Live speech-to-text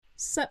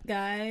Sup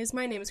guys,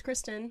 my name is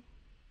Kristen.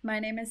 My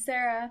name is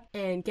Sarah.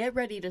 And get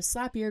ready to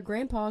slap your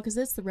grandpa because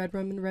it's the Red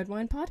Rum and Red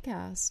Wine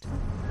podcast.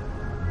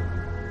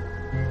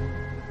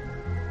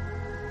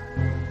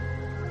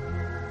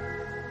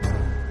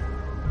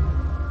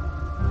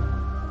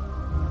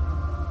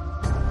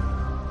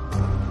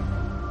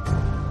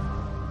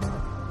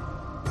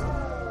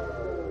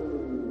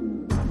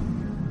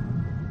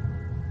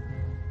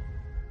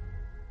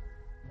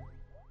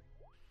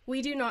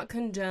 We do not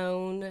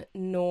condone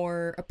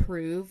nor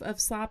approve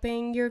of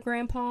slapping your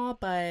grandpa,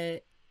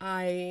 but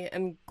I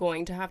am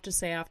going to have to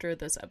say after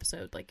this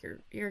episode, like,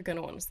 you're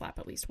gonna want to slap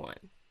at least one.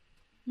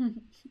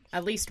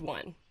 At least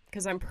one.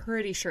 Because I'm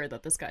pretty sure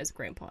that this guy's a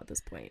grandpa at this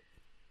point.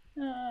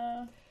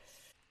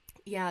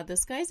 Yeah,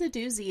 this guy's a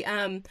doozy.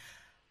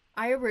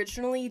 I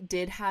originally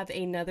did have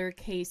another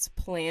case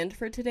planned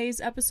for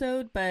today's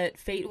episode, but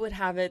fate would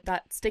have it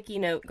that sticky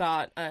note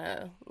got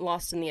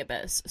lost in the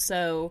abyss.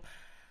 So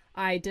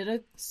I did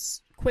a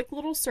quick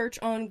little search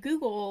on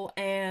Google,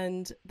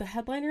 and the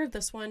headliner of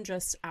this one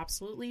just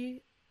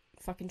absolutely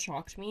fucking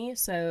shocked me.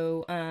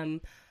 So,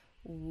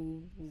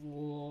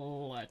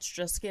 let's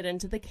just get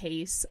into the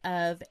case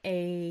of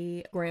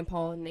a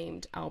grandpa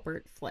named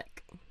Albert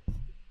Flick.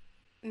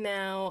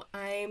 Now,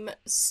 I'm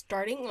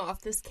starting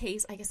off this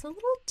case, I guess, a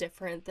little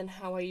different than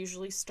how I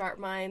usually start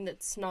mine.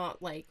 It's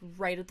not, like,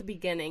 right at the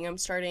beginning. I'm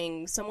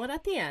starting somewhat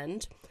at the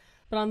end.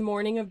 But on the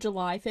morning of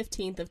July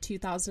 15th of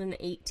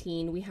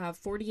 2018, we have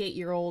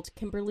 48-year-old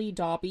Kimberly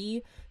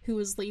Dobby, who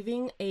was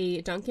leaving a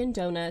Dunkin'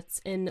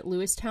 Donuts in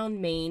Lewistown,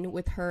 Maine,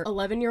 with her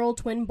 11-year-old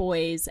twin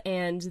boys,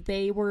 and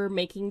they were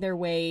making their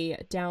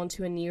way down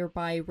to a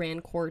nearby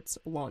Rancourt's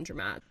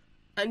laundromat.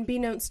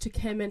 Unbeknownst to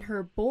Kim and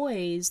her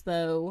boys,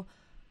 though,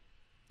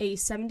 a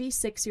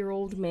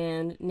 76-year-old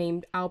man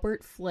named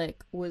Albert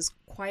Flick was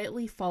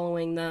quietly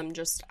following them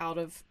just out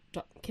of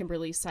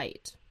Kimberly's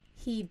sight.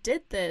 He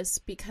did this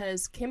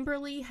because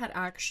Kimberly had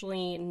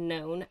actually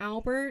known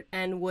Albert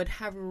and would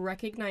have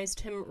recognized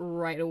him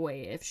right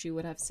away if she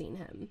would have seen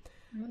him.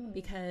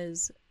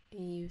 Because,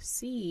 you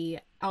see,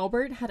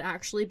 Albert had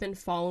actually been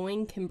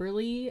following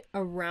Kimberly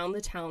around the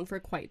town for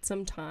quite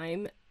some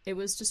time. It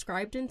was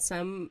described in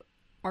some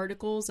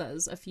articles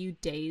as a few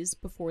days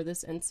before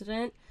this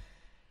incident.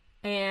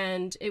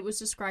 And it was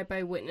described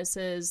by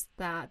witnesses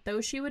that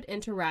though she would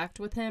interact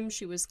with him,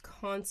 she was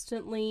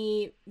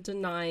constantly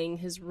denying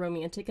his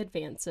romantic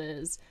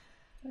advances.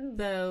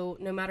 Though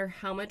no matter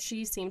how much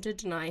she seemed to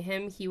deny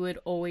him, he would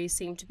always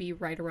seem to be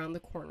right around the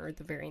corner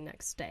the very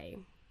next day.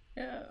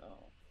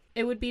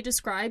 It would be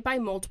described by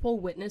multiple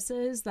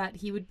witnesses that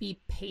he would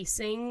be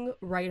pacing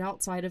right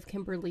outside of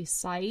Kimberly's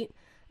sight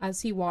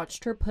as he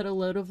watched her put a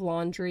load of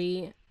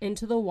laundry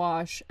into the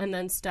wash and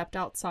then stepped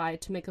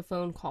outside to make a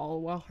phone call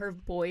while her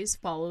boys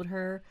followed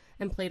her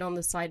and played on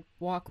the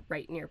sidewalk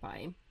right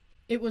nearby.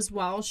 It was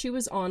while she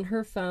was on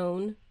her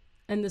phone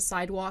and the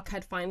sidewalk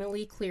had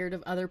finally cleared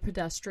of other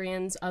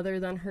pedestrians other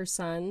than her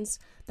sons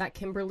that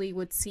Kimberly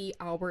would see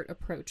Albert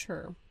approach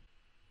her.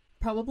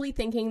 Probably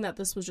thinking that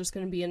this was just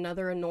going to be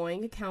another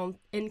annoying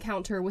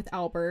encounter with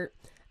Albert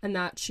and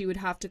that she would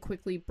have to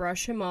quickly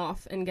brush him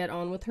off and get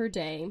on with her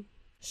day,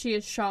 she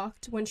is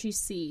shocked when she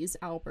sees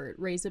Albert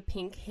raise a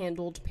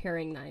pink-handled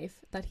paring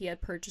knife that he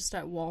had purchased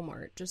at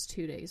Walmart just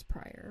 2 days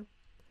prior.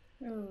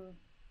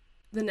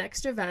 The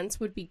next events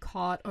would be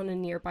caught on a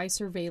nearby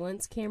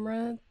surveillance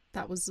camera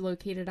that was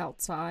located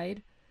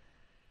outside,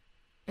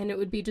 and it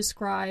would be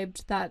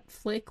described that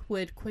Flick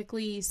would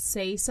quickly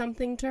say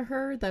something to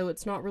her, though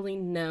it's not really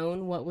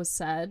known what was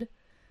said.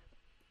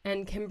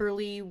 And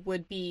Kimberly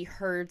would be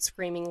heard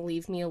screaming,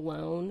 "Leave me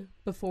alone,"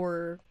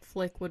 before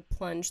Flick would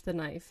plunge the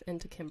knife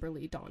into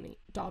Kimberly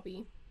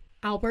Dobby.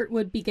 Albert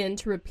would begin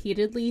to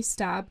repeatedly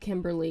stab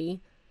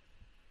Kimberly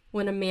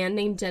when a man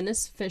named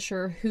Dennis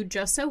Fisher, who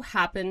just so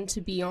happened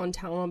to be on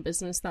town on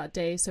business that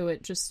day, so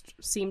it just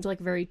seemed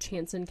like a very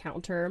chance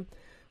encounter,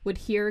 would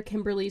hear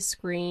Kimberly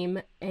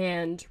scream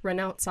and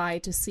run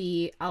outside to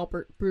see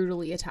Albert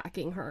brutally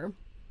attacking her.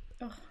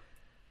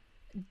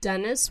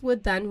 Dennis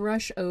would then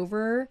rush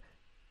over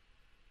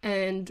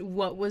and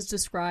what was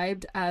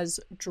described as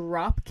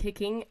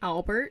drop-kicking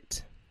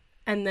Albert,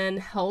 and then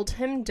held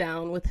him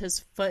down with his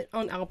foot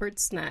on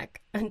Albert's neck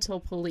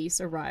until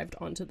police arrived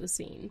onto the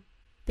scene.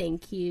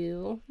 Thank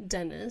you,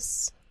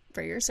 Dennis,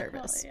 for your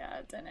service. Hell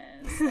yeah,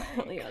 Dennis.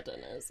 Hell yeah,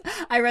 Dennis.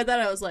 I read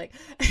that, I was like,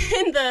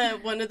 in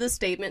one of the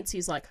statements,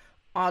 he's like,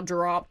 "I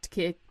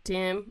kicked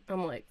him."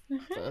 I'm like,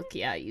 fuck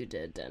yeah, you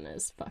did,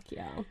 Dennis. Fuck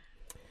yeah.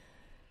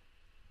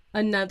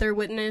 Another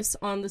witness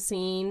on the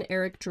scene,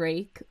 Eric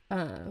Drake,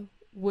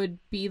 would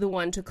be the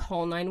one to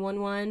call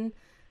 911,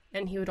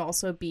 and he would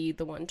also be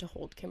the one to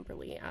hold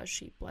Kimberly as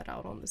she bled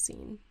out on the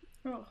scene.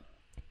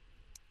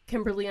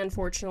 Kimberly,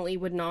 unfortunately,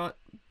 would not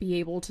be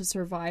able to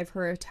survive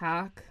her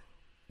attack,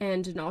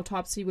 and an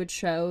autopsy would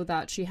show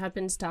that she had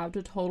been stabbed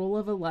a total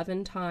of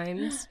 11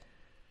 times,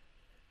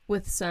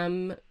 with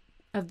some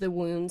of the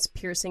wounds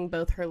piercing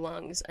both her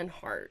lungs and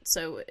heart.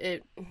 So I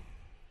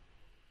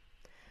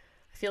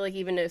feel like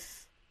even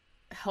if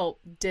help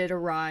did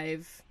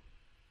arrive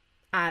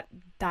at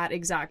that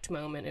exact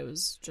moment, it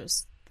was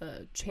just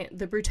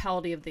the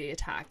brutality of the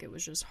attack. It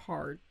was just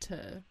hard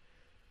to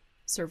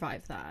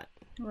survive that.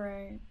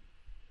 Right.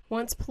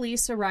 Once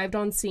police arrived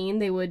on scene,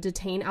 they would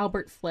detain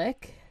Albert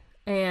Flick,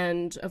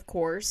 and of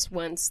course,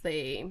 once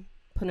they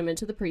put him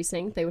into the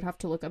precinct, they would have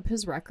to look up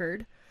his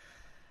record.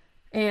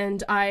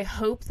 And I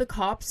hope the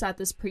cops at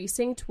this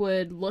precinct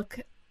would look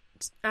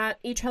at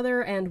each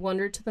other and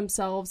wonder to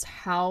themselves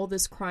how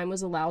this crime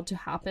was allowed to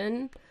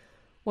happen,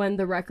 when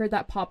the record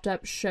that popped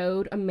up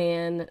showed a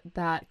man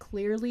that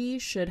clearly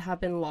should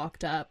have been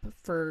locked up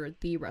for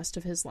the rest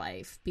of his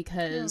life.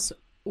 Because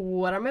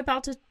what I'm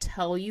about to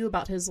tell you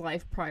about his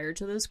life prior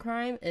to this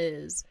crime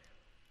is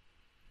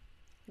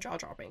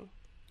jaw-dropping.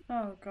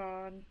 Oh,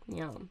 God.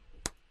 Yeah.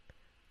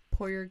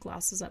 Pour your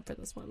glasses up for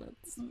this one.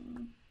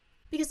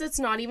 Because it's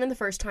not even the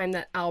first time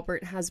that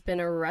Albert has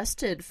been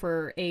arrested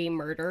for a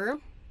murder.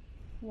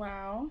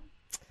 Wow.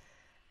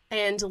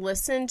 And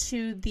listen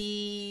to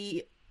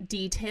the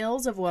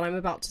details of what I'm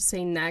about to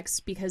say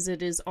next, because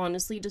it is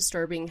honestly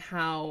disturbing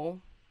how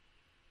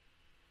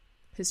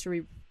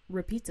history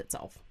repeats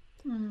itself.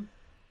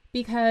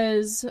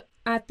 Because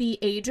at the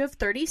age of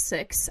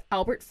 36,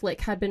 Albert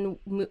Flick had been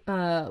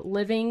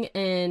living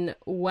in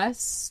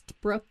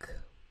Westbrook,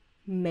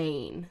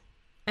 Maine.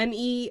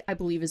 M-E, I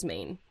believe, is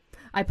Maine.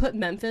 I put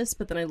Memphis,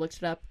 but then I looked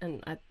it up,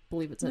 and I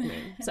believe it said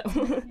Maine.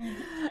 So,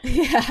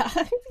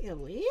 yeah.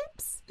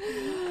 Whoops.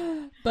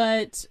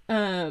 But,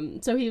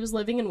 so he was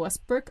living in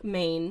Westbrook,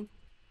 Maine,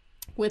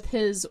 with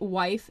his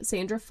wife,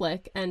 Sandra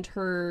Flick, and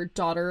her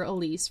daughter,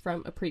 Elise,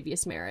 from a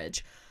previous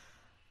marriage.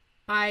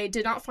 I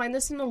did not find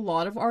this in a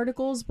lot of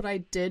articles, but I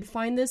did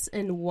find this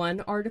in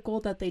one article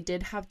that they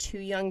did have two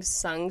young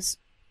sons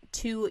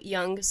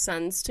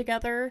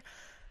together.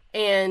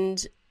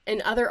 And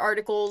in other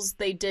articles,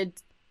 they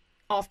did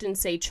often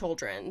say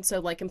children, so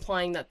like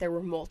implying that there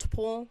were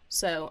multiple.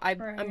 So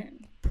I'm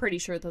pretty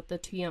sure that the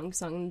two young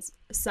sons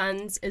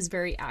is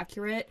very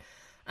accurate.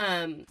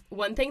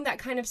 One thing that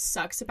kind of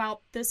sucks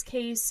about this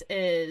case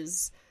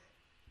is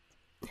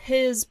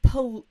his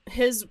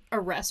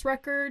arrest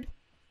record,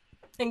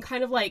 and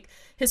kind of like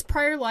his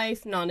prior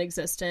life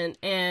non-existent,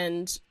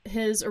 and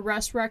his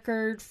arrest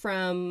record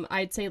from,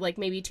 I'd say, like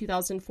maybe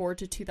 2004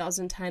 to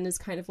 2010 is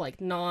kind of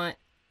like not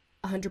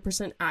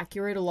 100%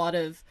 accurate. A lot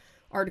of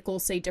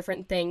articles say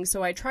different things,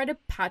 so I try to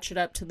patch it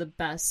up to the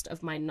best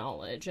of my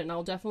knowledge, and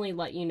I'll definitely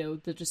let you know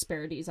the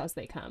disparities as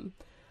they come.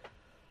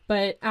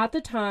 But at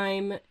the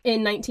time,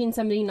 in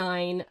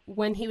 1979,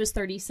 when he was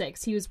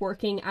 36, he was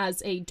working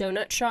as a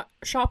donut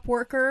shop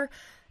worker,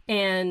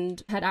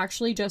 and had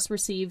actually just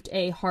received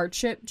a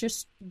hardship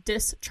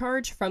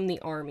discharge from the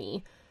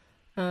Army.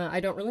 I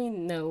don't really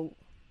know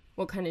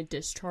what kind of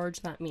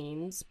discharge that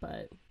means,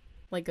 but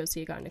like go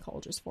see a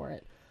gynecologist for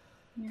it.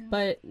 Yeah.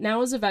 But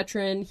now as a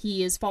veteran,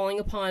 he is falling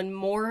upon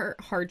more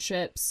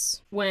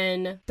hardships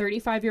when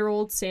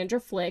 35-year-old Sandra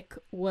Flick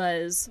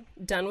was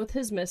done with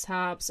his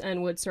mishaps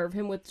and would serve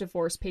him with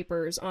divorce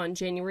papers on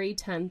January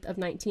 10th of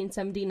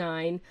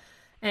 1979,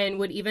 and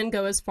would even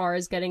go as far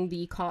as getting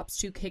the cops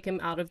to kick him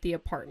out of the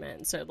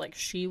apartment. So, like,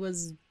 she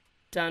was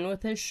done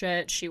with his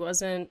shit.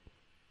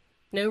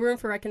 No room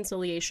for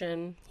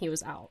reconciliation. He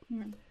was out.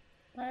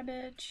 Bye,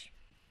 bitch.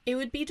 It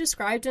would be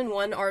described in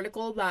one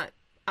article that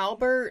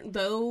Albert,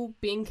 though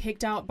being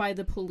kicked out by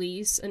the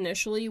police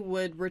initially,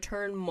 would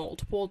return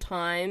multiple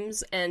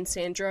times, and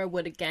Sandra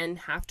would again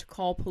have to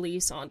call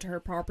police onto her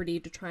property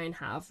to try and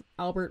have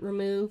Albert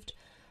removed.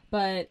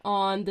 But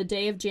on the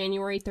day of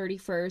January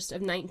 31st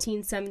of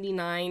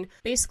 1979,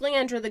 basically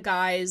under the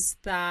guise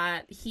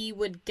that he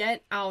would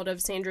get out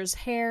of Sandra's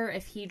hair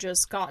if he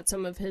just got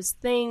some of his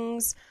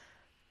things,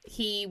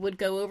 he would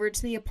go over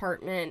to the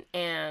apartment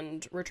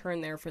and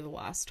return there for the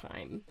last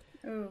time.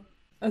 Oh.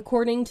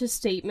 According to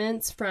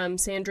statements from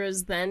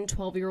Sandra's then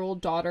 12-year-old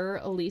daughter,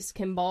 Elise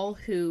Kimball,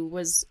 who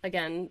was,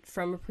 again,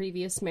 from a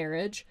previous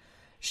marriage,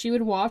 she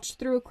would watch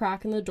through a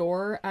crack in the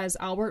door as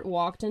Albert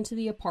walked into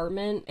the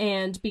apartment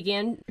and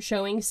began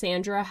showing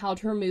Sandra how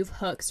to remove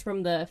hooks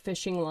from the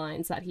fishing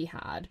lines that he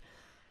had.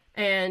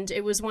 And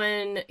it was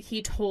when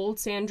he told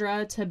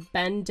Sandra to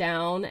bend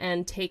down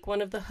and take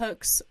one of the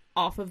hooks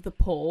off of the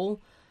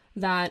pole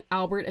that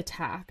Albert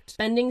attacked,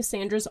 bending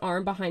Sandra's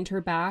arm behind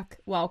her back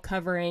while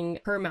covering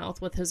her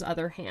mouth with his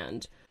other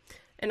hand.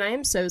 And I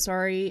am so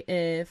sorry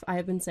if I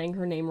have been saying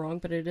her name wrong,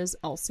 but it is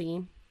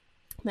Elsie.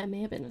 That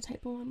may have been a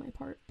typo on my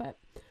part, but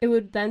it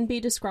would then be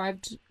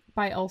described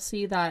by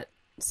Elsie that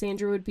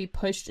Sandra would be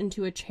pushed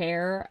into a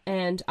chair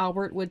and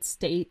Albert would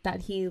state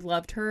that he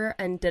loved her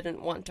and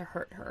didn't want to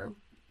hurt her.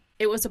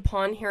 It was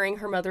upon hearing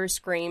her mother's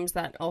screams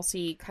that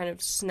Elsie kind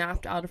of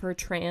snapped out of her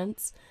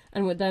trance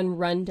and would then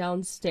run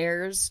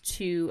downstairs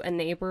to a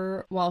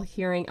neighbor while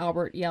hearing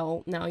Albert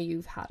yell, "Now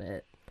you've had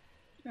it."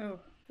 Oh.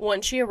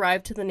 Once she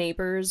arrived to the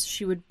neighbors,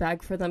 she would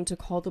beg for them to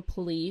call the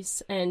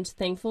police, and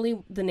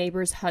thankfully the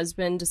neighbor's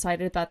husband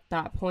decided at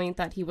that point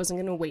that he wasn't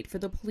going to wait for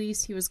the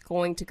police. He was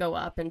going to go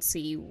up and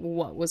see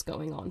what was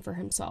going on for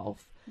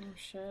himself. Oh,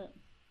 shit.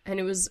 And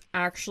it was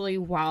actually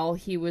while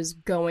he was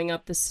going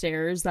up the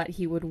stairs that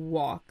he would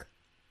walk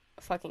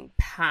fucking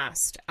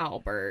past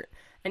Albert,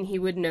 and he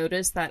would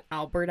notice that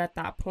Albert at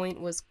that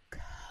point was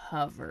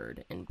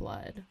covered in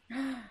blood.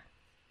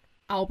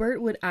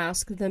 Albert would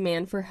ask the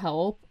man for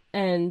help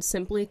and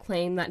simply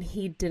claim that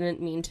he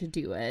didn't mean to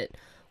do it,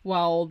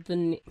 while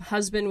the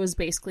husband was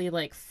basically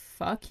like,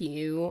 fuck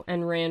you,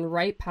 and ran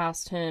right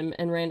past him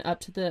and ran up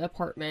to the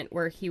apartment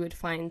where he would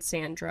find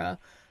Sandra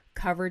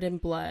covered in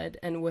blood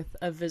and with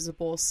a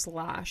visible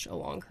slash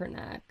along her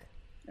neck.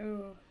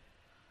 Ooh.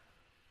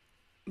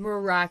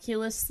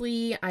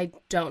 Miraculously, I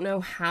don't know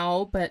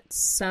how, but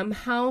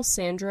somehow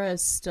Sandra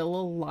is still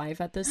alive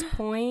at this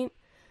point,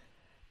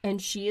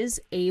 and she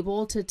is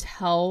able to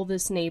tell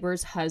this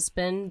neighbor's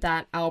husband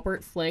that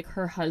Albert Flick,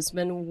 her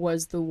husband,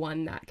 was the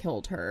one that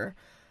killed her.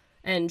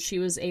 And she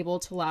was able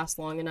to last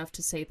long enough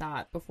to say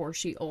that before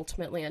she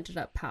ultimately ended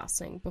up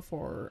passing,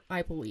 before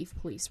I believe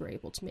police were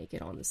able to make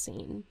it on the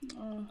scene.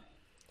 Oh.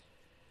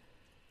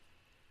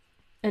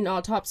 An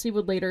autopsy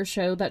would later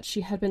show that she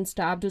had been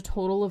stabbed a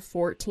total of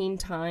 14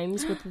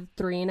 times with a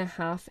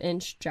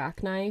 3.5-inch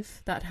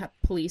jackknife that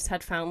police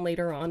had found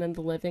later on in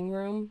the living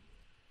room.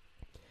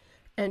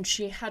 And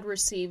she had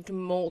received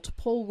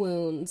multiple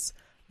wounds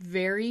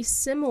very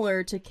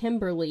similar to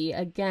Kimberly,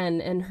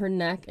 again in her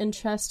neck and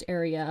chest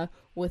area,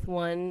 with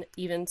one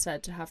even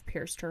said to have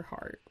pierced her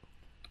heart.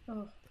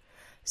 Oh.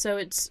 So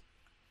it's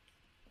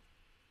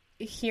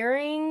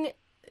hearing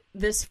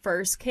this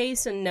first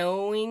case and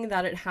knowing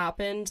that it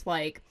happened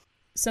like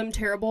some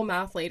terrible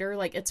math later,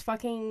 like it's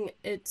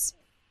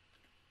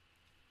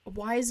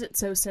why is it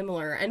so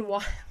similar, and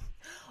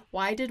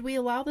why did we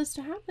allow this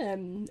to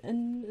happen?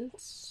 And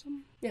it's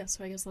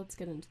so I guess let's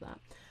get into that.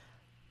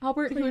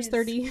 Albert, who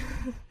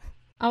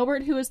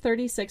was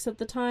 36 at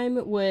the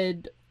time,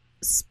 would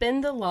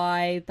spin the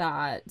lie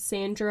that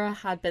Sandra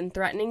had been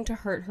threatening to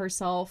hurt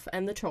herself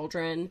and the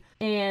children,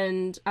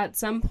 and at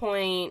some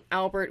point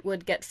Albert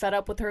would get fed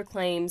up with her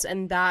claims,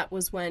 and that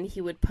was when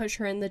he would push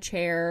her in the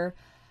chair.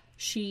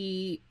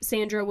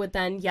 Sandra would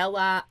then yell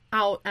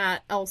out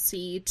at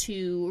Elsie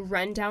to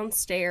run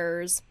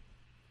downstairs,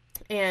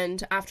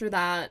 and after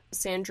that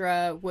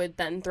Sandra would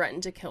then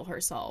threaten to kill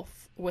herself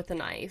with a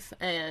knife,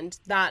 and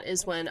that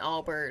is when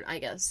Albert, I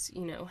guess,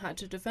 had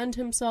to defend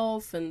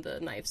himself, and the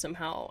knife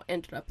somehow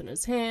ended up in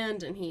his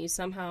hand, and he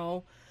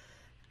somehow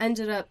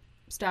ended up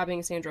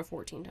stabbing Sandra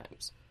 14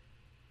 times.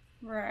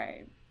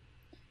 Right.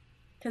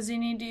 Because you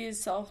need to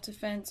use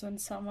self-defense when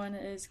someone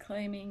is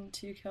claiming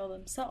to kill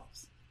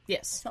themselves.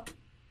 Yes.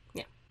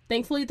 Yeah.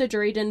 Thankfully, the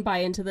jury didn't buy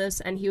into this,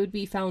 and he would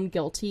be found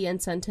guilty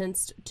and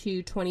sentenced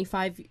to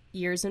 25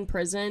 years in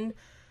prison.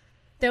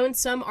 Though in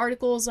some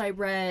articles I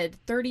read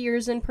 30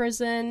 years in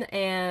prison,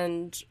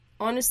 and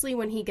honestly,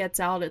 when he gets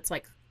out, it's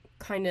like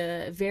kind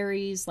of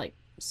varies. Like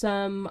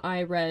some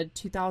I read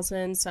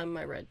 2000, some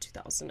I read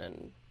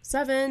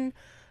 2007,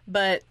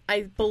 but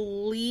I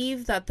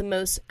believe that the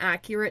most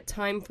accurate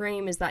time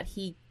frame is that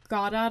he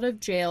got out of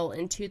jail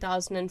in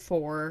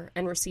 2004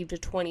 and received a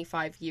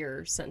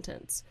 25-year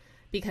sentence,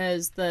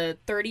 because the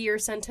 30-year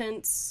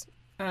sentence,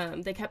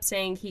 they kept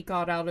saying he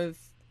got out of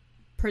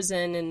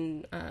prison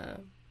in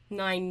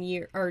 9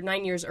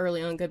 years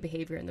early on good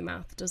behavior, and the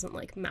math doesn't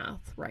like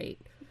math right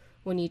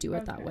when you do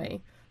it that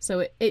way.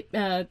 So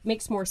it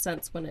makes more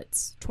sense when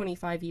it's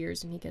 25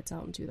 years and he gets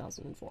out in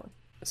 2004.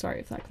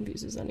 Sorry if that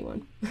confuses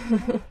anyone.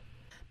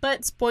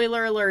 But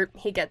spoiler alert,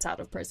 he gets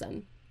out of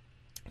prison.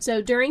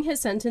 So during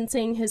his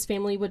sentencing, his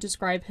family would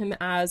describe him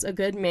as a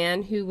good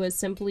man who was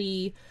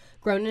simply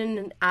grown in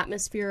an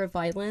atmosphere of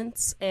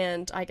violence,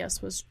 and I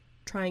guess was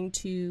trying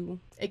to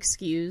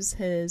excuse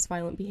his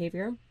violent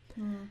behavior.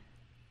 Mm.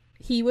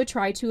 He would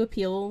try to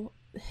appeal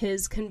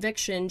his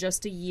conviction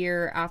just a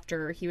year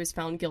after he was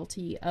found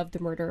guilty of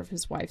the murder of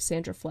his wife,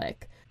 Sandra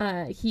Flick.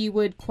 He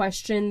would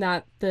question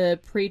that the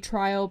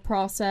pretrial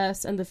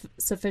process and the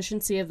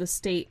sufficiency of the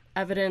state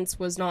evidence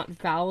was not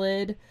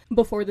valid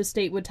before the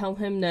state would tell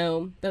him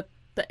no, that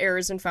the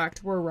errors in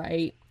fact were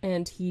right,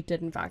 and he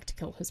did in fact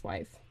kill his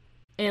wife.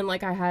 And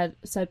like I had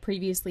said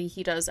previously,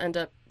 he does end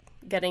up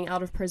getting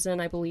out of prison,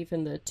 I believe,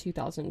 in the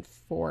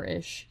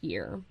 2004-ish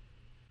year.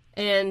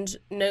 And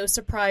no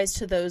surprise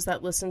to those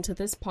that listen to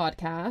this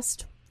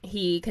podcast,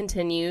 he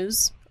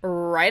continues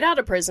right out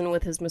of prison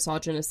with his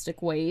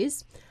misogynistic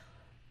ways.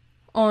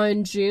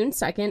 On June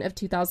 2nd of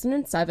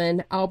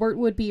 2007, Albert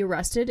would be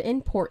arrested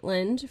in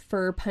Portland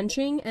for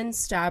punching and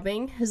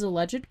stabbing his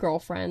alleged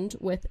girlfriend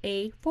with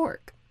a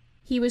fork.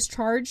 He was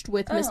charged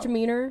with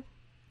misdemeanor.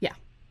 Yeah.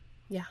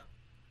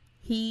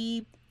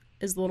 He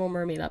is Little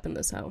Mermaid up in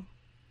this hoe.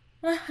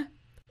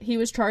 He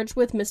was charged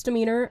with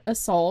misdemeanor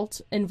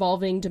assault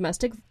involving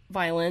domestic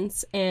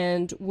violence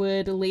and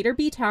would later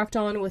be tacked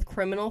on with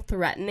criminal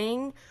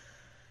threatening,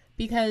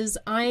 because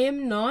I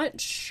am not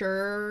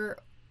sure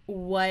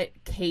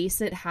what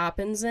case it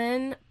happens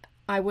in.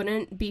 I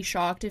wouldn't be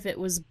shocked if it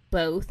was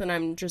both, and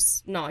I'm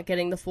just not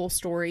getting the full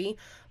story,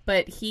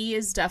 but he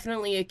is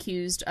definitely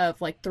accused of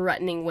like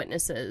threatening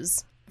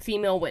witnesses,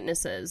 female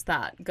witnesses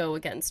that go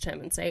against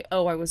him and say,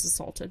 oh, I was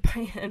assaulted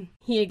by him.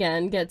 He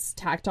again gets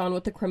tacked on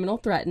with the criminal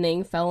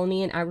threatening,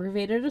 felony, and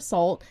aggravated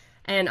assault,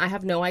 And I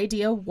have no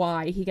idea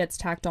why he gets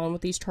tacked on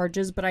with these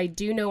charges, but I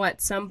do know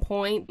at some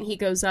point he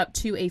goes up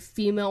to a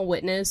female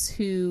witness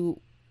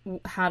who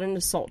had an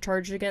assault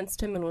charge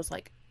against him and was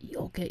like,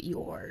 "You'll get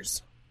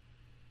yours."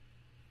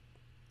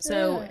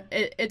 So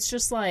it's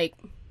just like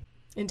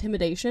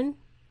intimidation.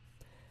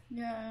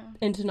 Yeah.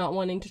 Into not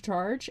wanting to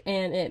charge,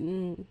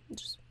 and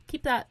just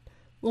keep that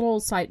little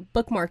side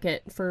bookmark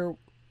it for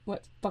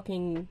what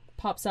fucking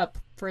pops up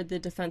for the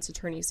defense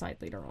attorney side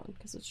later on,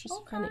 because it's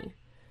just funny.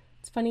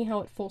 It's funny how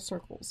it full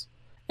circles.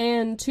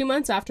 And 2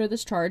 months after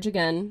this charge,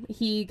 again,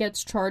 he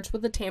gets charged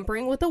with the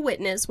tampering with a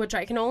witness, which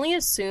I can only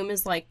assume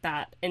is like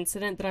that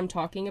incident that I'm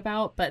talking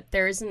about, but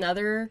there is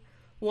another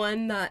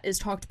one that is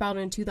talked about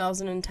in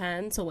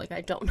 2010, so like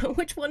I don't know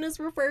which one is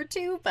referred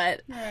to,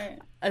 but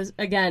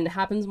again,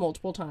 happens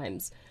multiple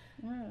times.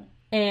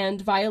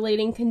 And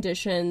violating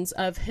conditions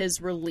of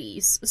his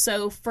release.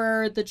 So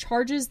for the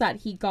charges that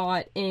he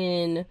got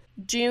in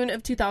June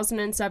of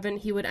 2007,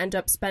 he would end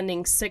up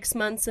spending 6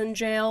 months in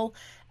jail,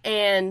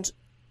 and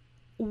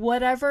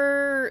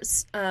whatever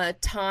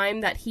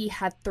time that he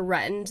had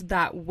threatened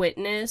that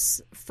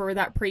witness for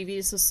that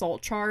previous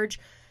assault charge,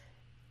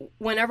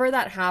 whenever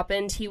that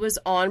happened, he was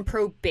on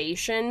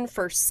probation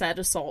for said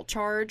assault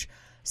charge.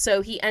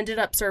 So he ended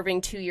up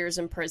serving 2 years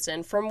in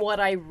prison from what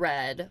I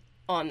read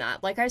on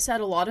that. Like I said,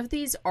 a lot of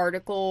these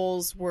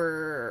articles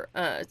were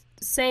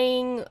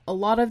saying a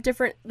lot of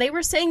different... They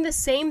were saying the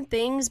same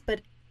things,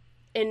 but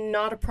in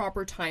not a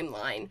proper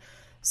timeline.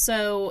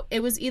 So it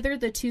was either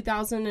the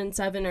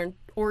 2007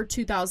 or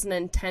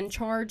 2010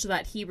 charge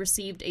that he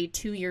received a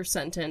 2-year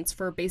sentence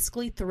for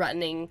basically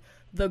threatening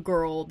the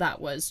girl that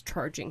was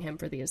charging him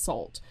for the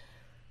assault.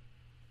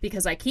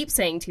 Because I keep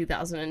saying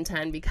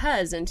 2010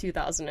 because in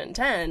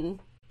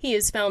 2010... he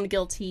is found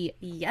guilty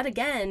yet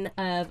again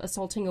of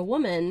assaulting a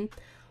woman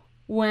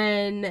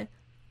when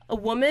a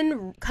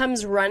woman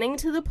comes running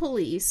to the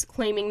police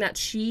claiming that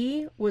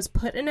she was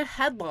put in a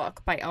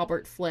headlock by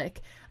Albert Flick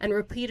and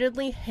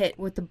repeatedly hit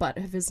with the butt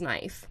of his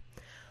knife,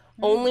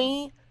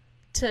 only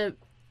to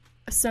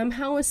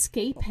somehow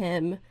escape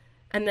him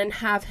and then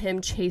have him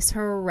chase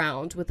her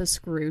around with a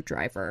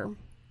screwdriver.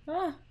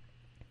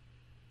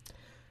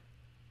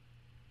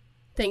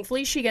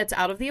 Thankfully, she gets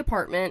out of the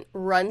apartment,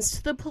 runs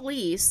to the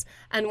police,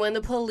 and when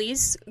the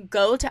police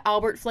go to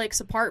Albert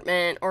Flick's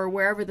apartment or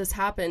wherever this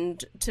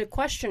happened to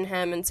question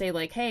him and say,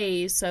 like,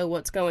 hey, so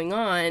what's going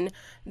on,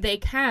 they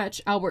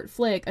catch Albert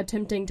Flick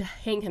attempting to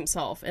hang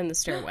himself in the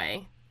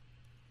stairway.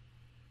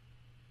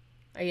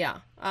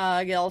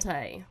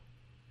 Guilty.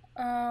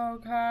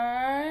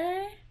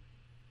 Okay.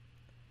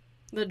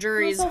 The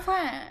jury's... Not so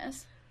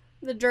fast.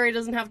 The jury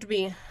doesn't have to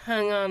be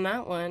hung on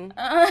that one.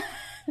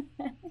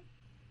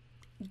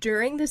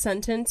 During the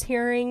sentence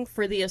hearing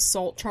for the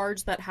assault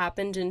charge that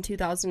happened in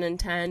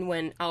 2010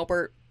 when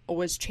Albert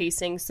was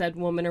chasing said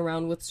woman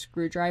around with a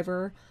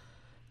screwdriver,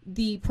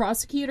 the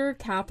prosecutor,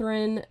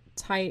 Catherine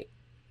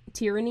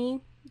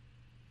Tierney,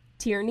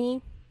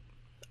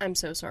 I'm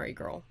so sorry,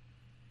 girl.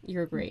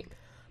 You're great,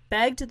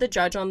 begged the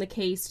judge on the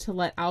case to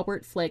let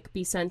Albert Flick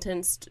be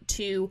sentenced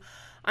to,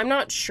 I'm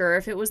not sure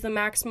if it was the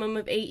maximum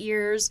of 8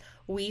 years.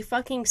 We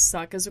fucking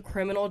suck as a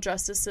criminal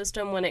justice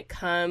system when it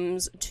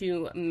comes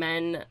to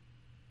men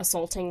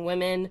assaulting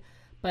women,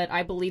 but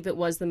I believe it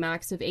was the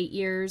max of 8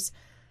 years,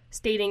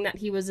 stating that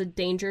he was a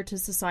danger to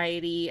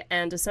society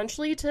and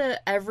essentially to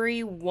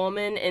every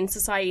woman in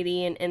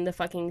society and in the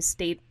fucking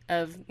state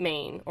of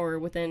Maine or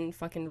within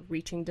fucking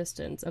reaching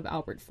distance of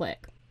Albert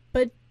Flick.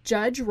 But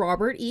Judge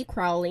Robert E.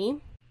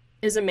 Crowley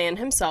is a man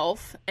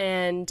himself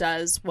and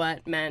does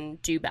what men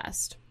do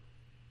best,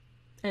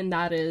 and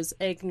that is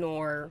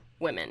ignore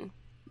women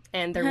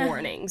and their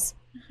warnings.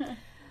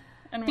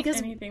 And because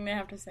anything they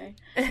have to say.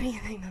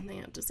 Anything that they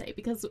have to say.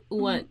 Because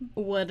what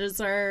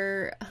does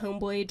our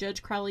homeboy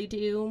Judge Crowley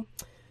do?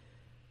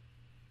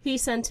 He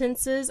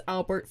sentences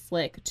Albert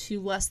Flick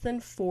to less than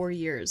 4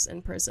 years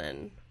in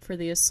prison for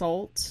the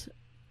assault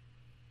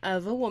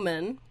of a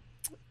woman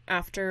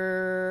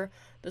after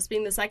this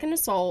being the second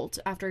assault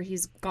after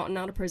he's gotten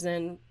out of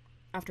prison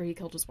after he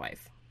killed his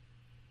wife.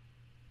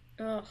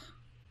 Ugh.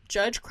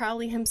 Judge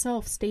Crowley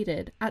himself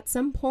stated, at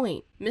some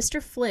point,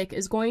 Mr. Flick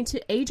is going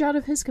to age out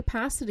of his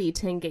capacity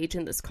to engage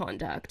in this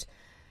conduct.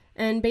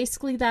 And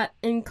basically that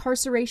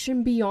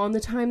incarceration beyond the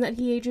time that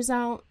he ages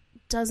out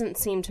doesn't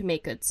seem to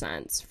make good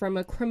sense from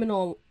a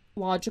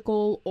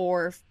criminological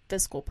or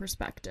fiscal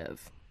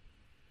perspective.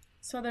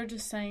 So they're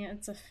just saying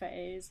it's a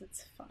phase,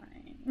 it's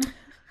fine.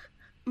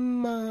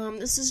 Mom,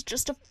 this is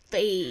just a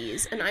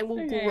phase, and I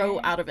will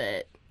grow out of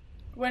it.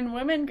 When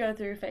women go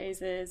through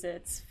phases,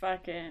 it's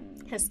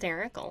fucking...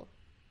 hysterical.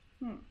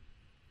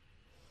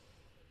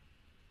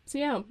 So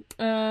yeah,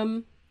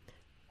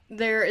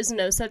 there is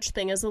no such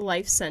thing as a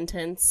life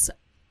sentence.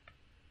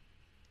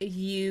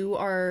 You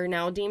are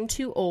now deemed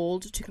too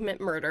old to commit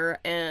murder,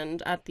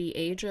 and at the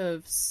age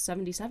of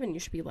 77, you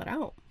should be let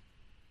out.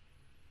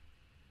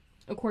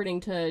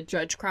 according to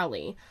Judge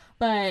Crowley.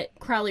 But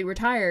Crowley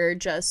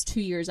retired just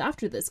 2 years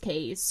after this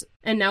case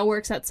and now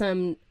works at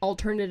some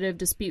alternative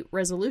dispute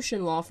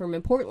resolution law firm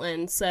in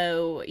Portland.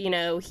 So,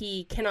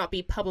 he cannot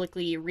be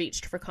publicly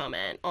reached for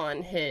comment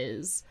on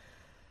his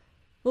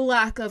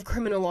lack of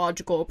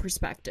criminological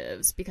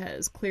perspectives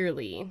because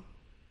clearly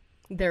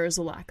there is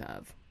a lack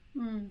of.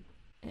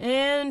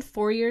 And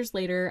 4 years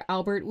later,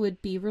 Albert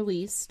would be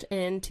released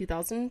in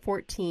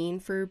 2014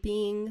 for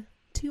being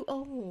too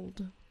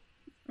old.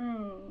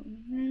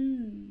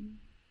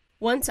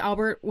 Once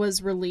Albert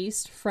was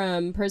released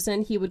from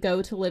prison, he would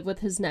go to live with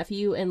his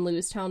nephew in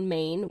Lewistown,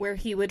 Maine, where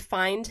he would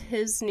find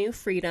his new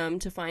freedom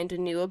to find a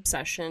new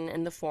obsession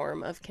in the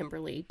form of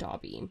Kimberly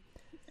Dobby.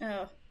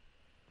 Oh.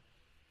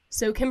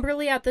 So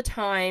Kimberly at the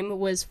time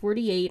was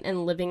 48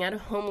 and living at a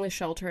homeless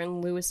shelter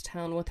in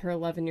Lewistown with her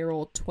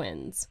 11-year-old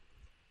twins.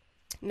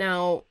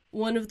 Now,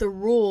 one of the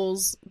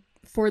rules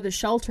for the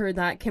shelter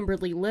that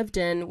Kimberly lived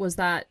in was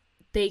that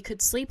they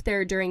could sleep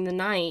there during the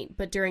night,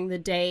 but during the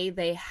day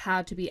they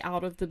had to be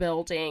out of the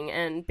building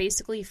and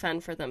basically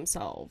fend for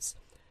themselves.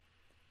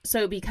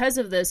 So because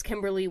of this,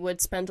 Kimberly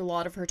would spend a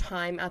lot of her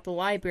time at the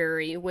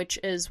library, which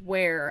is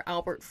where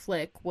Albert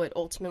Flick would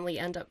ultimately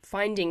end up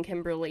finding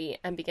Kimberly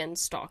and begin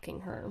stalking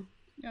her.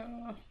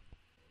 Oh.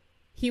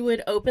 He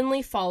would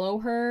openly follow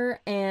her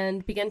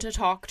and begin to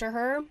talk to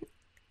her.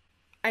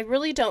 I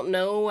really don't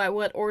know at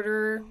what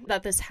order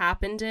that this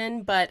happened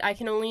in, but I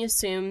can only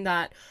assume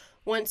that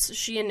once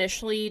she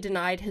initially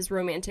denied his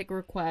romantic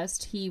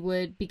request, he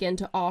would begin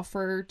to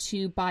offer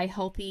to buy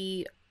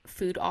healthy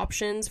food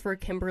options for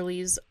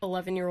Kimberly's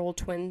 11-year-old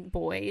twin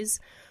boys,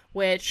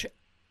 which,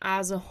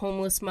 as a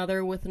homeless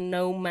mother with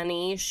no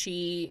money,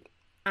 she,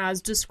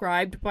 as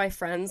described by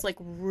friends,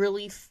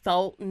 really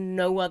felt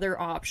no other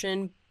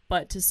option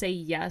but to say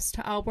yes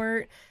to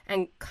Albert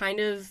and kind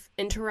of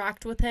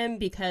interact with him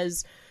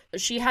because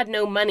she had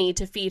no money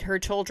to feed her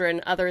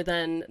children other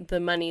than the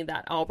money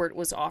that Albert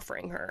was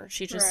offering her.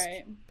 She just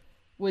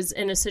was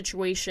in a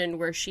situation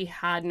where she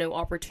had no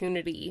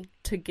opportunity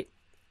to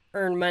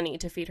earn money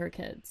to feed her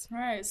kids.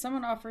 Right.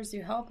 Someone offers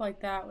you help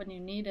like that when you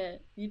need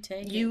it. You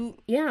take it.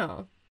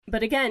 Yeah.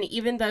 But again,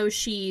 even though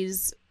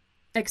she's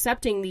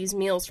accepting these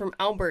meals from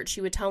Albert,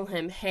 she would tell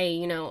him,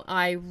 hey,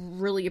 I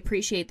really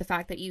appreciate the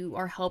fact that you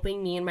are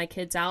helping me and my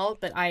kids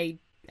out, but I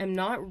am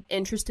not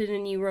interested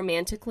in you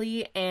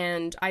romantically,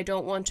 and I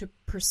don't want to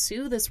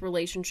pursue this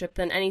relationship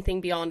than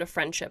anything beyond a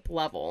friendship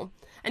level.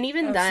 And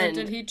even then...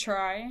 So did he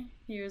try?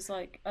 He was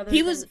like,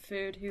 than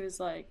food, he was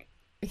like...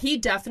 He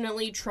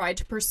definitely tried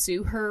to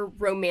pursue her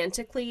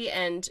romantically,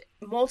 and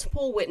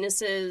multiple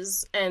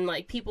witnesses and,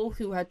 people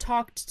who had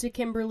talked to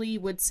Kimberly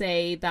would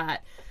say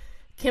that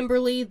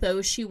Kimberly,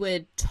 though she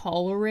would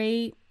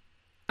tolerate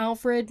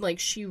Alfred,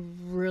 she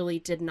really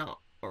did not...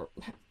 Or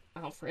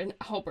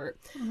Albert.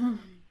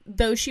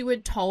 Though she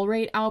would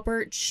tolerate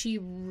Albert, she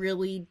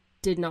really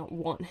did not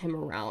want him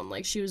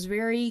around. She was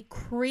very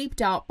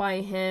creeped out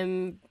by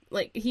him.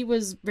 He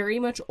was very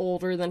much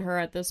older than her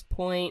at this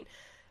point.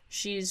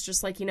 She's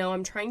just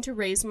I'm trying to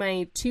raise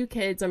my 2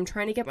 kids. I'm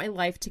trying to get my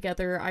life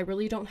together. I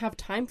really don't have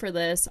time for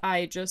this.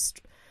 I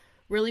just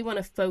really want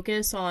to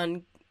focus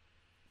on,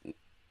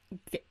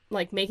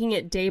 making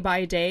it day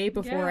by day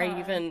before I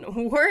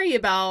even worry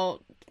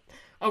about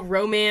a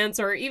romance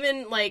or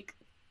even,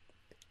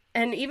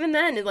 and even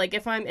then,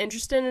 if I'm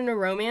interested in a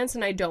romance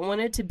and I don't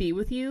want it to be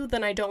with you,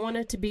 then I don't want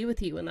it to be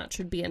with you, and that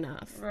should be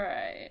enough.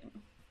 Right.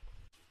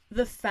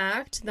 The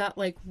fact that,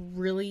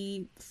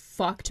 really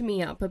fucked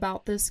me up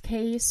about this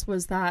case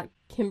was that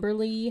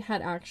Kimberly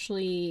had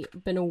actually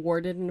been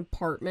awarded an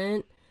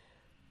apartment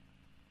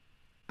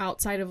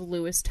outside of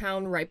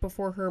Lewistown right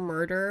before her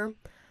murder,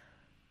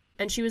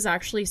 and she was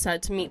actually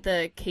set to meet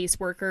the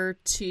caseworker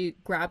to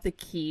grab the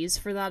keys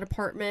for that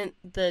apartment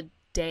the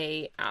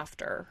day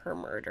after her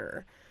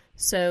murder.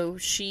 So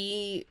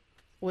she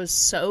was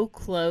so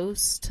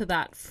close to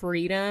that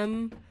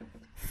freedom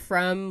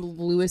from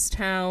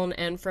Lewistown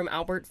and from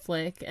Albert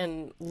Flick,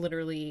 and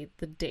literally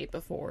the day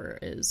before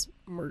is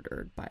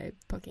murdered by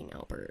fucking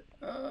Albert.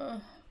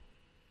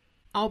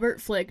 Albert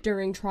Flick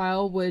during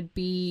trial would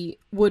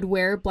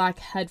wear black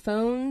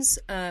headphones,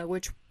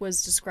 which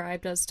was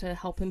described as to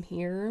help him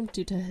hear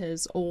due to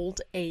his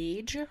old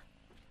age.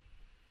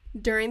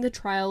 During the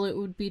trial, it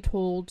would be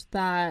told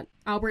that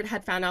Albert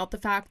had found out the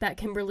fact that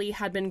Kimberly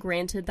had been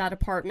granted that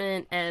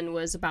apartment and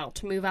was about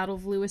to move out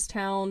of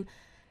Lewistown,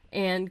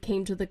 and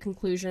came to the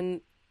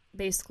conclusion,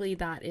 basically,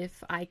 that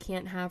if I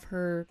can't have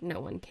her, no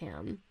one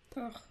can.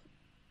 Ugh.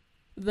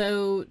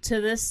 Though,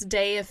 to this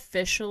day,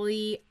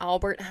 officially,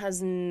 Albert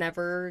has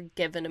never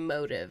given a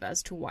motive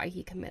as to why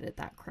he committed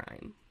that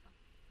crime.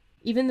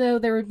 Even though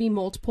there would be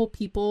multiple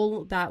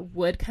people that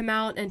would come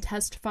out and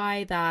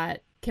testify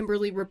that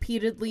Kimberly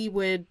repeatedly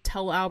would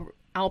tell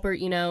Albert,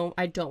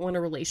 I don't want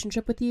a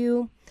relationship with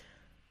you.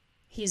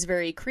 He's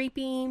very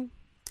creepy.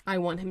 I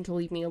want him to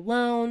leave me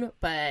alone,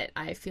 but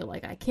I feel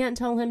like I can't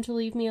tell him to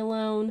leave me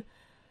alone.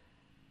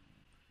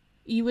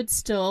 You would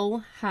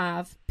still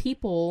have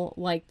people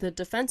like the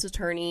defense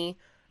attorney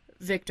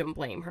victim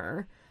blame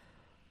her,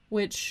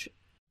 which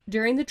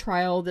During the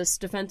trial, this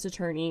defense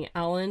attorney,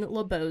 Alan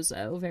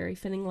Labozo, very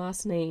fitting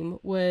last name,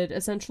 would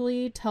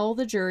essentially tell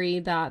the jury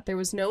that there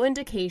was no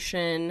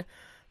indication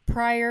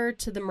prior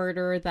to the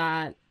murder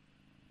that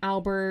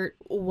Albert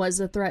was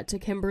a threat to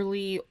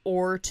Kimberly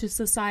or to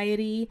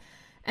society,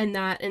 and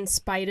that in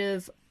spite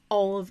of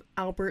all of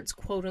Albert's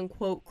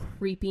quote-unquote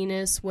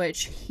creepiness,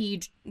 which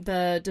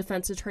the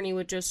defense attorney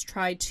would just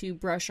try to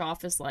brush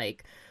off as,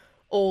 like,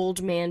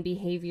 old man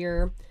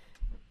behavior,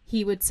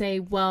 he would say,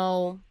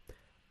 well,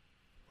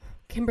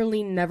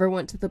 Kimberly never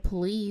went to the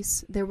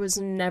police. There was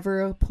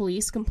never a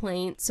police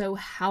complaint, so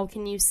how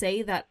can you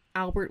say that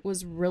Albert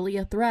was really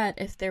a threat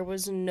if there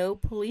was no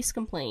police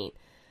complaint?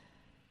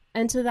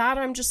 And to that,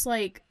 I'm just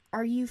like,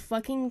 are you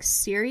fucking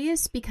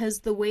serious? Because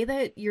the way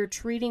that you're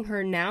treating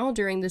her now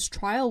during this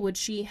trial, would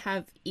she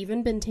have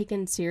even been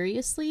taken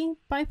seriously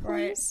by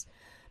police? Right.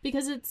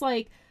 Because it's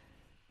like,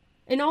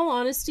 in all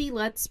honesty,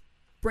 let's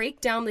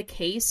break down the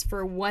case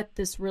for what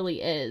this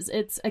really is.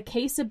 It's a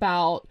case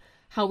about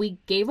how we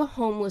gave a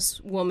homeless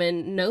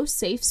woman no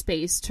safe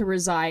space to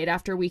reside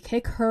after we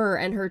kick her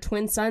and her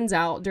twin sons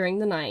out during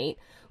the night.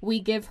 We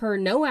give her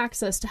no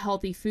access to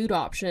healthy food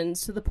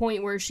options to the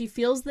point where she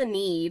feels the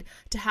need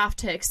to have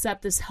to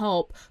accept this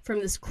help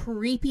from this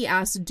creepy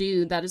ass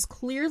dude that is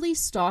clearly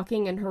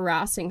stalking and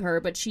harassing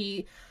her, but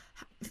she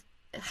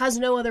has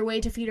no other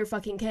way to feed her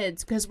fucking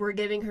kids because we're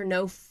giving her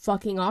no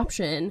fucking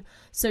option.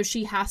 So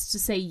she has to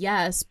say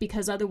yes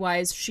because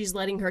otherwise she's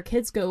letting her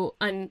kids go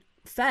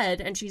unfed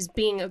and she's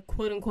being a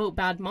quote-unquote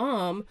bad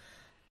mom.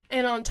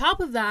 And on top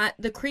of that,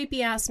 the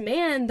creepy-ass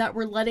man that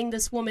we're letting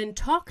this woman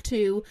talk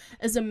to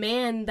is a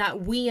man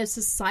that we as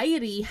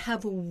society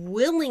have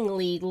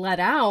willingly let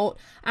out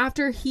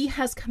after he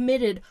has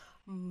committed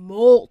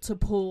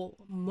multiple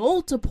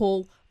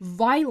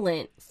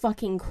violent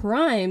fucking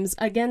crimes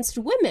against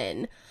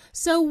women.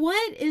 So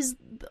what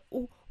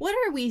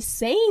are we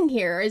saying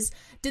here?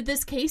 Did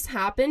this case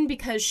happen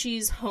because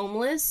she's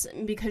homeless,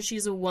 because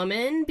she's a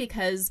woman,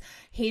 because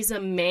he's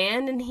a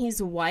man and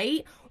he's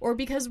white, or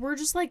because we're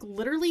just like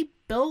literally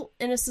built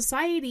in a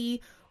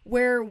society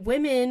where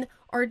women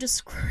are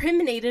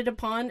discriminated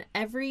upon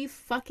every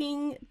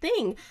fucking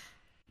thing?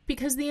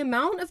 Because the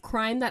amount of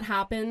crime that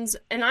happens,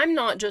 and I'm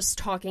not just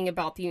talking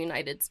about the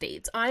United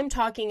States, I'm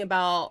talking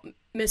about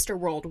Mr.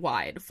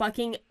 Worldwide,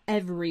 fucking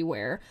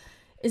everywhere,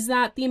 is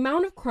that the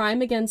amount of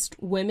crime against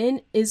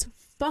women is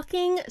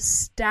fucking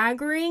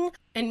staggering.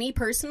 And me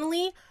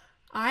personally,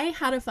 I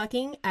had a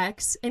fucking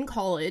ex in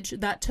college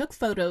that took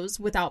photos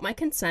without my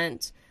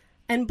consent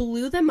and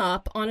blew them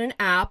up on an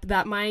app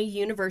that my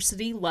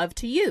university loved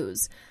to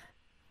use.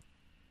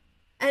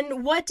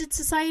 And what did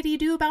society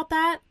do about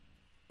that?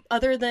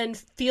 Other than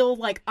feel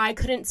like I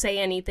couldn't say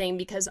anything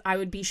because I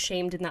would be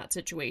shamed in that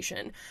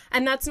situation.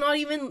 And that's not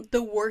even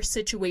the worst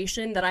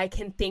situation that I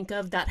can think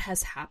of that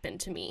has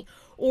happened to me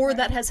or right.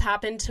 that has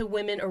happened to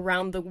women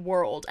around the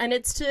world. And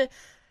it's to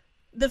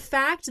the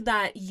fact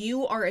that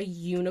you are a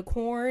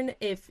unicorn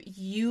if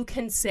you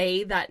can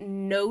say that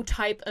no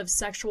type of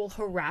sexual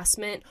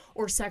harassment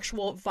or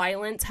sexual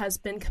violence has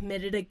been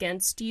committed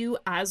against you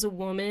as a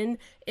woman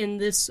in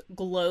this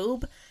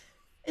globe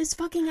is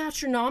fucking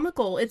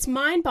astronomical. It's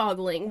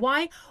mind-boggling.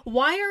 Why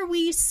are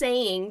we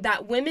saying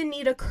that women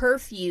need a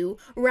curfew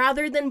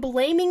rather than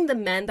blaming the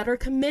men that are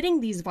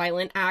committing these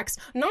violent acts,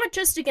 not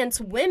just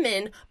against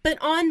women, but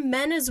on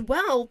men as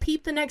well?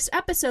 Peep the next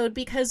episode,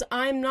 because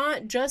I'm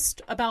not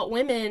just about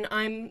women.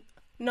 I'm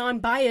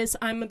non-biased.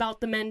 I'm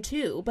about the men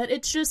too. But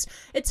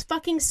it's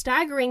fucking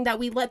staggering that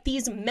we let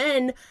these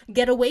men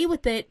get away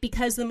with it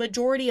because the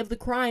majority of the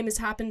crime has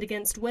happened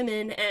against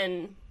women,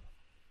 and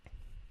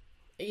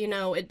you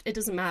know, it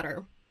doesn't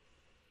matter.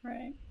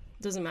 Right.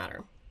 It doesn't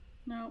matter.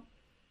 No.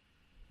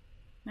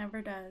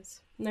 Never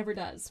does. Never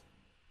does.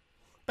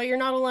 But you're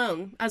not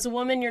alone. As a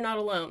woman, you're not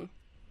alone.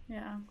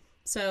 Yeah.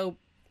 So.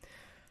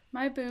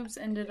 My boobs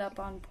ended up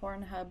on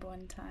Pornhub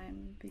one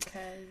time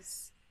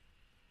because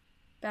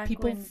back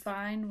when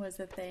Vine was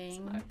a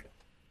thing,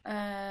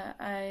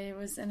 I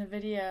was in a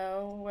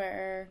video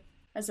where,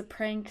 as a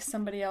prank,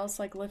 somebody else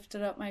like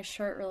lifted up my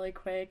shirt really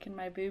quick and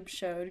my boobs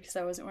showed because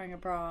I wasn't wearing a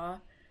bra.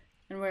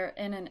 And we're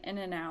in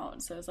and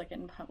out, so it was like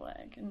in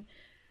public. And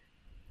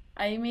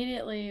I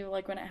immediately,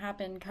 like when it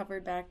happened,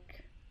 covered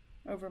back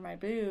over my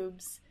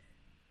boobs.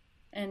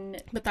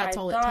 But that's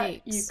all it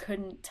takes. You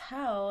couldn't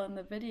tell in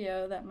the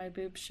video that my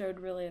boobs showed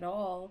really at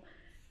all.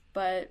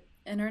 But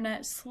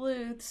internet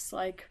sleuths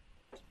like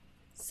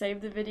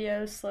saved the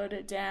video, slowed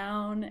it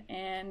down,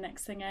 and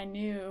next thing I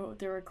knew,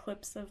 there were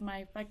clips of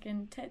my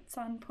fucking tits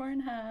on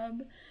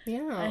Pornhub.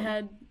 Yeah. I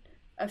had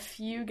a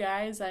few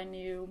guys I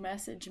knew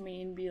message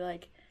me and be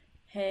like,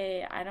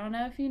 hey, I don't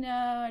know if you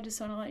know, I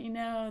just want to let you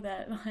know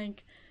that,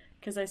 like,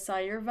 because I saw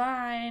your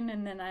Vine,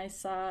 and then I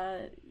saw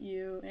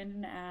you in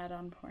an ad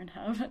on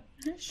Pornhub.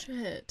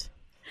 Shit.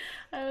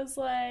 I was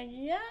like,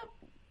 yep.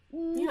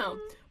 Yeah.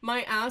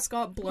 My ass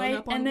got blown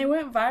up on... And they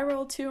went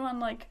viral, too,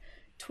 on, like,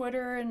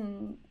 Twitter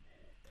and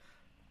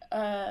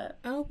other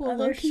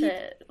low-key,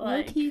 shit.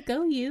 Like, low-key,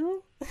 go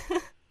you.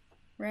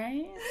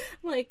 Right?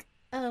 Like,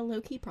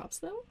 low-key props,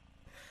 though.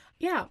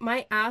 Yeah,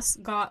 my ass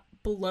got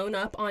blown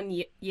up on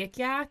Yik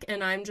Yak,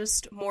 and I'm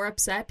just more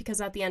upset because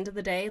at the end of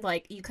the day,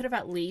 like, you could have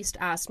at least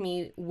asked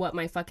me what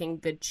my fucking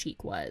good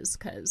cheek was,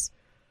 because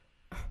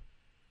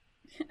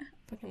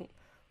fucking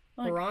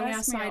like, wrong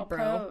ass side,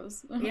 bro.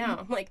 Pose.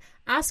 Yeah, like,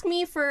 ask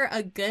me for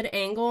a good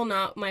angle,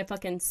 not my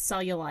fucking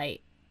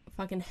cellulite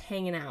fucking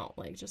hanging out.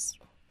 Like, just,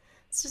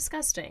 it's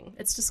disgusting.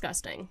 It's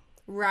disgusting.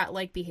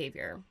 Rat-like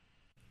behavior.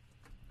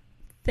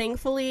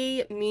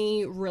 Thankfully,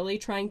 me really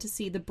trying to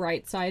see the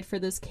bright side for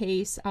this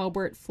case,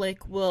 Albert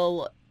Flick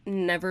will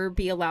never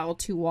be allowed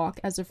to walk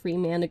as a free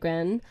man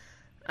again.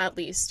 At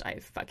least I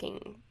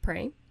fucking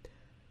pray.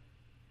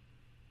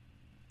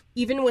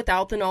 Even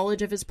without the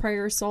knowledge of his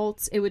prior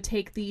assaults, it would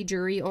take the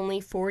jury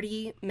only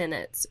 40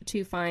 minutes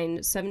to find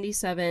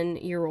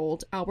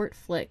 77-year-old Albert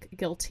Flick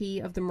guilty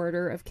of the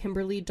murder of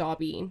Kimberly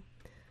Daube.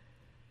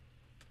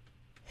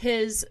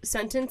 His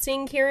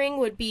sentencing hearing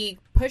would be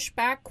pushed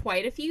back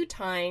quite a few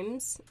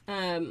times,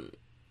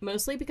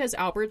 mostly because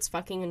Albert's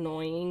fucking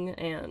annoying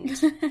and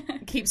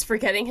keeps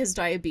forgetting his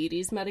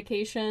diabetes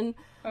medication.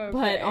 Okay.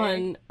 But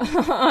on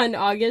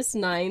August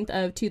 9th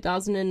of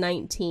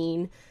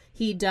 2019,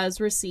 he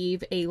does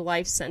receive a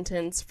life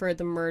sentence for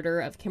the murder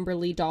of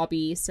Kimberly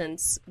Daube,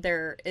 since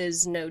there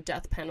is no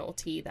death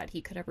penalty that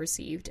he could have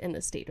received in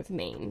the state of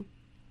Maine.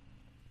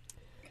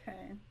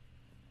 Okay.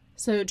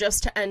 So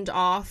just to end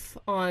off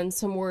on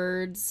some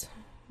words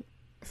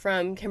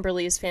from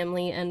Kimberly's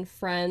family and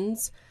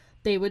friends,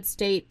 they would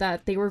state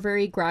that they were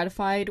very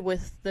gratified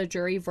with the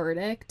jury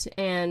verdict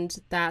and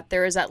that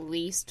there is at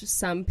least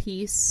some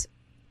peace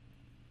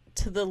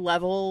to the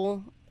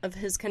level of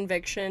his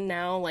conviction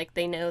now. Like,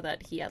 they know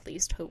that he at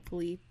least,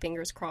 hopefully,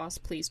 fingers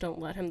crossed, please don't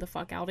let him the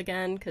fuck out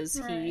again,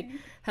 because he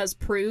has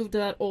proved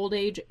that old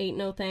age ain't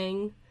no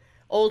thing.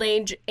 Old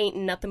age ain't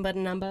nothing but a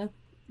number.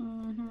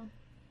 Mm-hmm.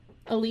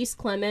 Elise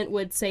Clement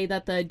would say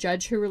that the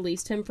judge who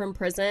released him from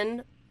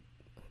prison,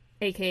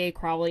 aka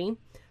Crowley,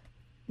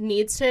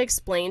 needs to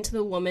explain to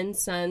the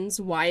woman's sons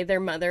why their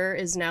mother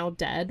is now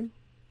dead.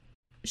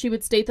 She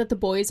would state that the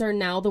boys are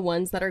now the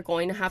ones that are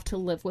going to have to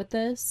live with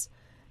this,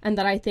 and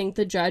that I think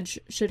the judge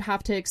should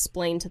have to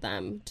explain to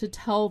them, to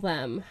tell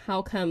them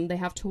how come they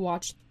had to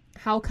watch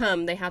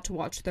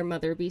their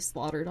mother be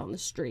slaughtered on the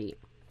street.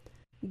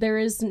 There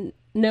is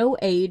no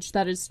age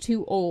that is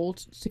too old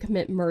to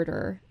commit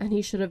murder, and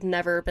he should have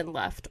never been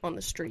left on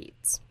the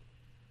streets.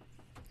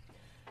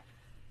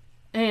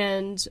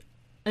 And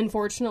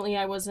unfortunately,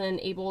 I wasn't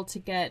able to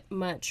get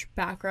much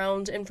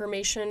background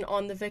information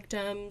on the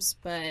victims,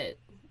 but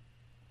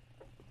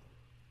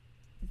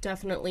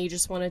definitely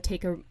just want to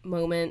take a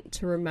moment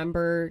to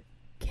remember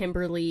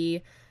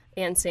Kimberly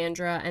and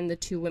Sandra and the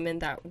two women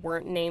that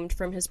weren't named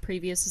from his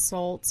previous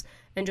assaults,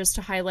 and just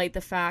to highlight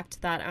the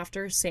fact that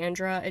after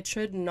Sandra, it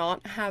should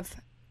not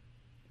have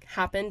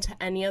happened to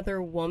any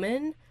other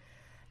woman,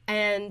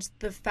 and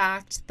the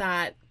fact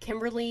that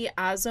Kimberly,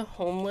 as a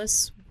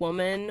homeless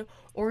woman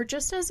or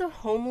just as a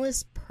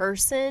homeless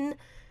person,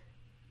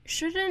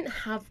 shouldn't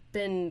have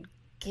been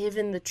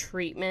given the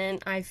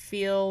treatment. I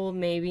feel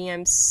maybe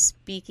I'm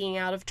speaking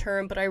out of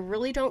turn, but I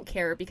really don't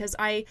care, because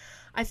I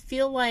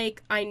feel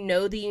like I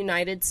know the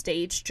United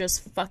States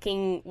just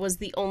fucking was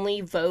the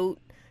only vote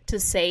to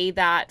say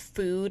that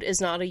food is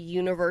not a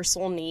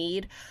universal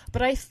need,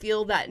 but I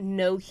feel that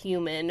no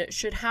human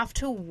should have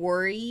to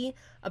worry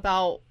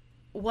about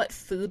what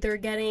food they're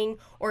getting,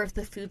 or if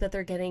the food that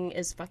they're getting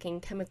is fucking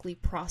chemically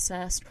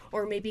processed,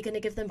 or maybe gonna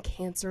give them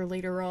cancer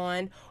later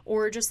on,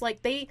 or just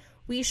like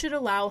we should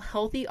allow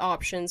healthy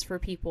options for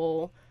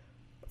people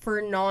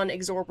for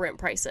non-exorbitant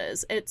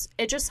prices. It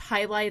just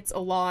highlights a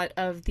lot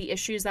of the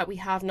issues that we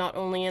have, not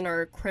only in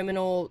our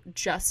criminal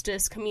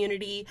justice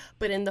community,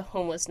 but in the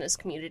homelessness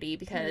community,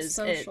 because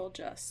social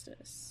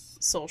justice,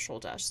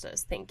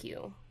 thank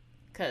you,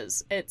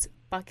 because it's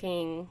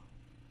fucking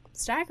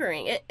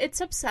staggering.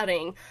 It's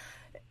upsetting.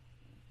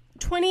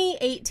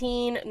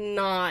 2018,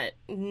 not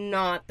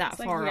that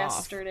it's far like off.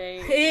 Yesterday.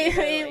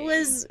 It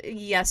was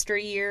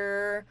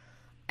yesteryear.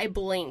 I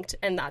blinked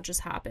and that just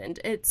happened.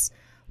 It's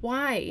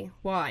why?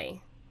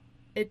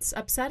 It's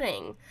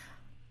upsetting.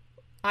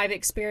 I've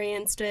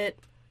experienced it.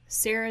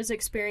 Sarah's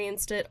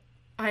experienced it.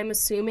 I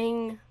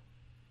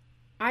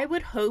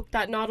would hope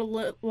that not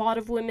a lot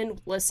of women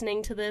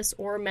listening to this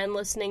or men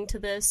listening to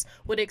this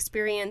would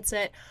experience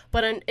it,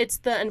 but it's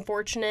the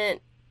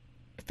unfortunate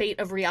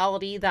fate of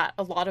reality that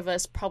a lot of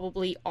us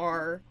probably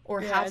are or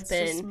have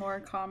been. It's just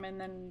more common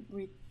than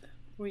we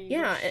wish.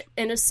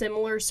 In a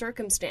similar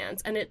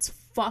circumstance, and it's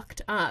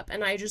fucked up,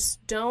 and I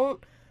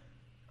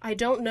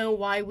don't know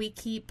why we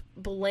keep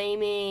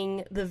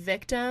blaming the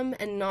victim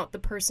and not the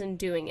person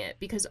doing it,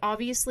 because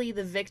obviously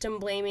the victim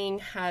blaming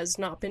has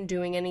not been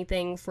doing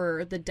anything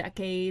for the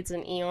decades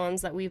and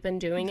eons that we've been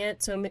doing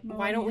it. So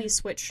why don't we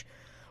switch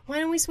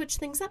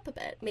things up a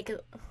bit,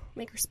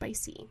 make her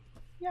spicy?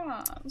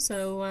 Yeah.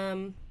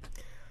 So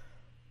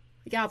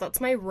yeah, that's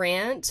my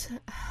rant.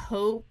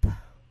 Hope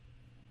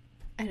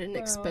I didn't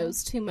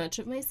expose too much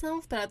of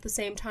myself, but at the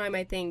same time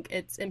I think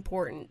it's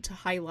important to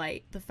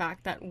highlight the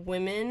fact that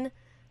women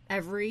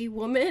every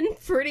woman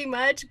pretty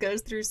much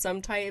goes through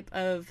some type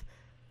of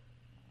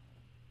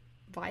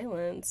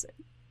violence.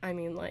 I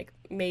mean, like,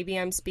 maybe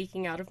I'm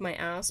speaking out of my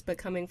ass, but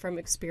coming from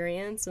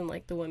experience and,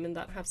 like, the women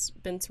that have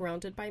been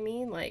surrounded by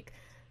me, like,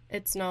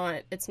 it's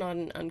not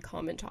an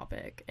uncommon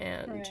topic.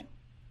 And, right.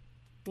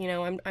 You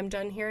know, I'm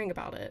done hearing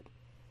about it,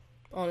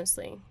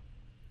 honestly.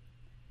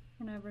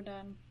 We're never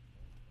done.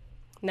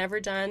 Never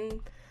done.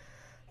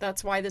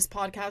 That's why this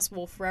podcast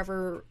will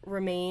forever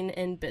remain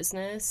in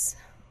business,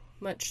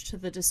 much to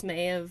the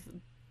dismay of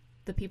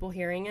the people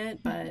hearing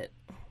it, but...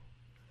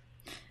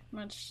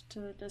 Much to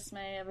the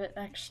dismay of it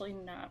actually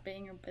not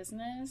being a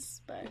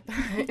business, but...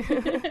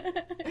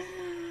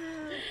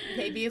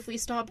 Maybe if we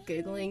stop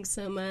Googling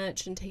so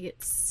much and take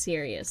it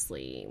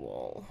seriously,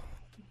 we'll...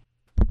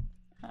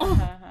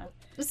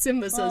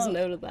 Simba says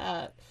no to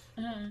that.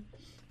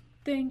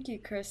 Thank you,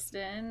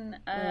 Kristen.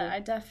 I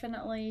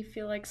definitely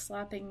feel like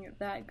slapping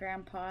that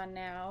grandpa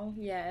now,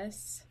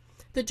 yes.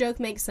 The joke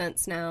makes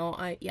sense now.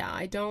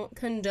 I don't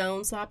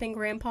condone slapping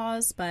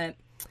grandpas, but...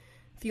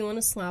 If you want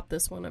to slap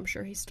this one, I'm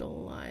sure he's still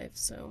alive,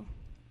 so...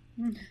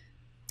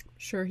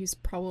 Sure, he's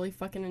probably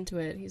fucking into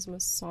it. He's a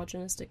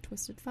misogynistic,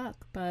 twisted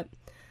fuck, but...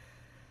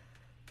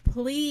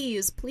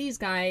 Please,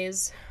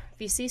 guys,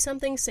 if you see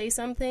something, say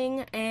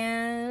something,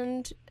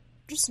 and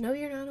just know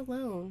you're not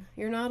alone.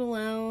 You're not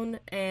alone,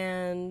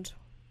 and...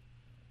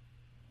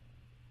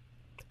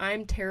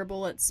 I'm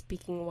terrible at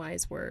speaking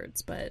wise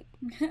words, but...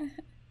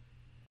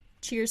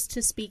 Cheers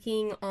to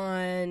speaking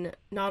on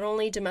not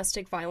only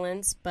domestic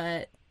violence,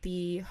 but...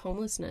 the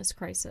homelessness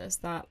crisis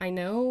that I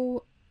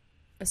know,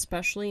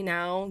 especially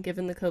now,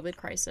 given the COVID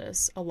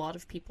crisis, a lot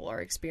of people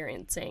are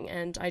experiencing,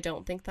 and I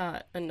don't think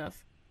that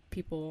enough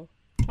people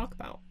talk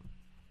about.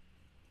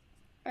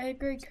 I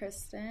agree,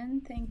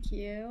 Kristen. Thank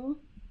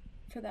you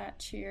for that.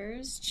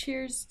 Cheers.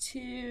 Cheers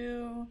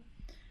to,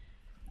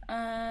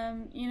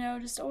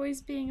 just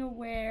always being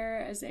aware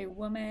as a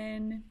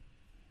woman.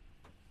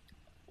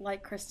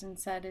 Like Kristen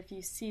said, if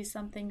you see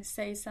something,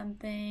 say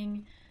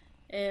something.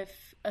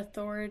 If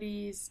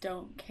authorities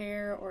don't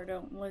care or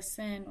don't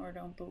listen or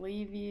don't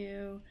believe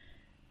you,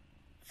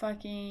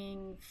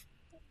 fucking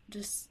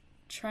just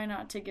try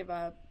not to give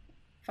up.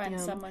 Find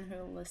someone who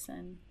will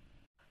listen.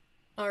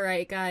 All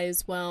right,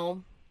 guys.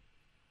 Well,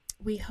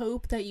 we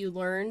hope that you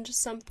learned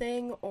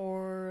something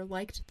or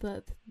liked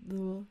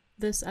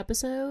this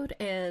episode,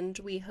 and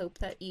we hope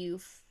that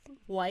you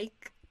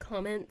like,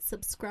 comment,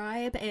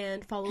 subscribe,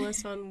 and follow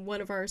us on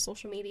one of our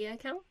social media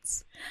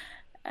accounts.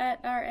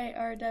 At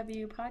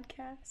RARW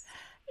Podcast.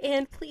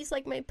 And please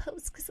like my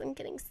post because I'm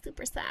getting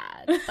super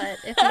sad. But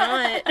if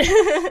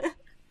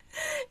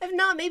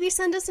not, maybe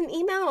send us an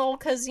email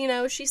because,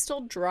 she's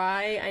still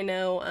dry. I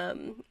know,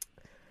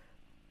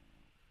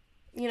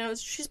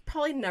 she's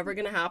probably never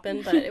going to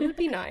happen, but it would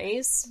be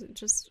nice.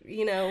 Just,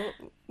 we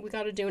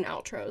got to do an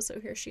outro,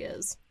 so here she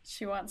is.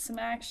 She wants some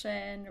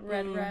action.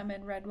 Red Rum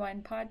and Red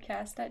Wine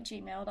Podcast at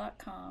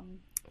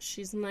gmail.com.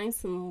 She's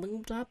nice and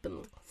lubed up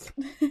and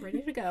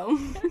ready to go.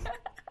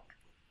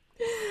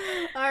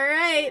 All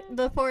right,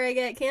 before I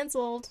get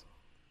canceled.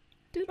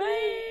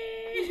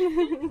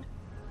 Bye.